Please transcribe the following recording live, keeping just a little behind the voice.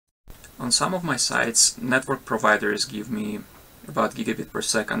On some of my sites, network providers give me about gigabit per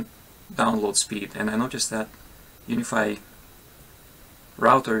second download speed, and I noticed that Unifi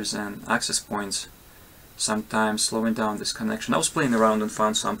routers and access points sometimes slowing down this connection. I was playing around and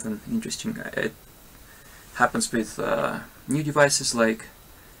found something interesting. It happens with new devices like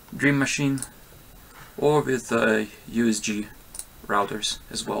Dream Machine or with USG routers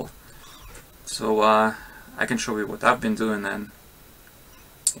as well. So I can show you what I've been doing, and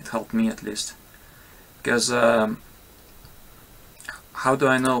it helped me at least. Because how do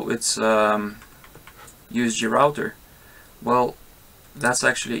I know it's USG router? Well, that's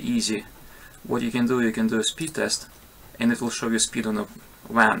actually easy. What you can do a speed test, and it will show you speed on a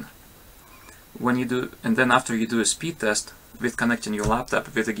WAN. When you do, and then after you do a speed test with connecting your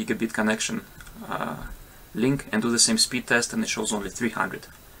laptop with a gigabit connection link, and do the same speed test, and it shows only 300.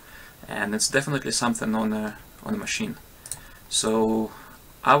 And it's definitely something on a machine. So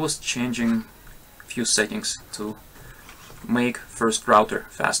I was changing a few settings to make first router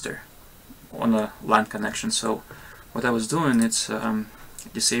faster on a LAN connection. So what I was doing, it's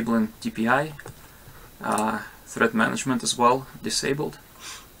disabling DPI, threat management as well, disabled.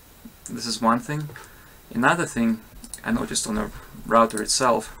 This is one thing. Another thing I noticed on the router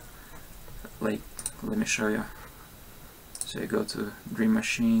itself, like, let me show you. So you go to Dream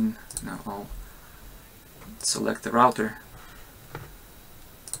Machine, now I'll select the router,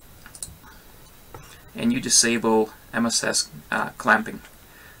 and you disable MSS clamping.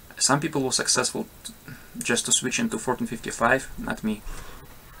 Some people were successful just to switch into 1455, not me.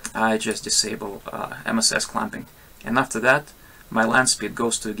 I just disable MSS clamping, and after that my LAN speed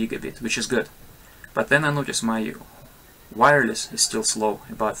goes to a gigabit, which is good. But then I notice my wireless is still slow,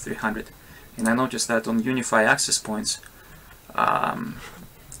 about 300, and I noticed that on Unifi access points,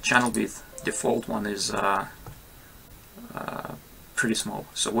 channel width default one is pretty small.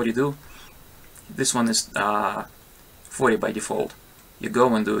 So what you do, this one is 40 by default. You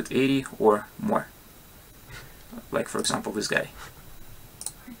go and do it 80 or more. Like for example this guy.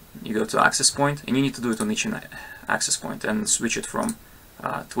 You go to access point, and you need to do it on each access point and switch it from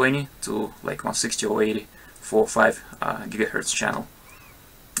 20 to like 160 or 80 for 5 gigahertz channel,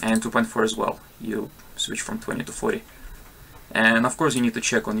 and 2.4 as well. You switch from 20 to 40. And of course you need to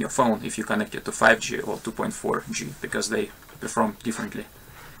check on your phone if you connect it to 5G or 2.4G, because they perform differently.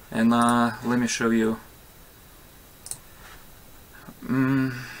 And let me show you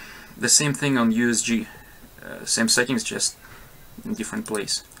the same thing on USG, same settings, just in different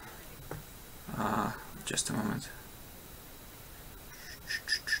place. Just a moment.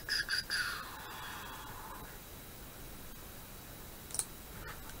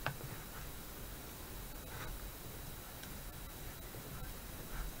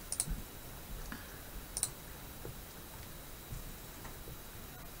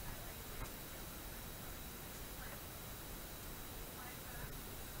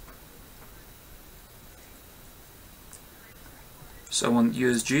 So on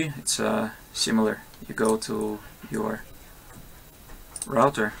USG it's similar. You go to your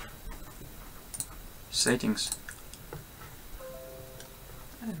router settings,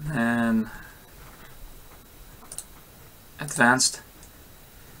 and then advanced,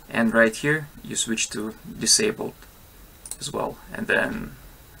 and right here you switch to disabled as well, and then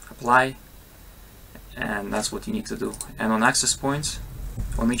apply, and that's what you need to do. And on access points,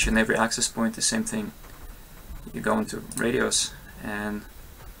 on each and every access point, the same thing. You go into radios, and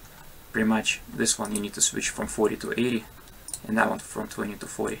pretty much this one you need to switch from 40 to 80, and that one from 20 to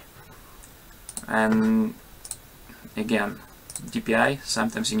 40. And again, DPI,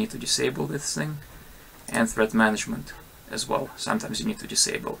 sometimes you need to disable this thing, and threat management as well. Sometimes you need to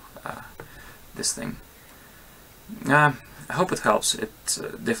disable this thing. I hope it helps. It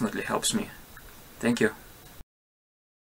definitely helps me. Thank you.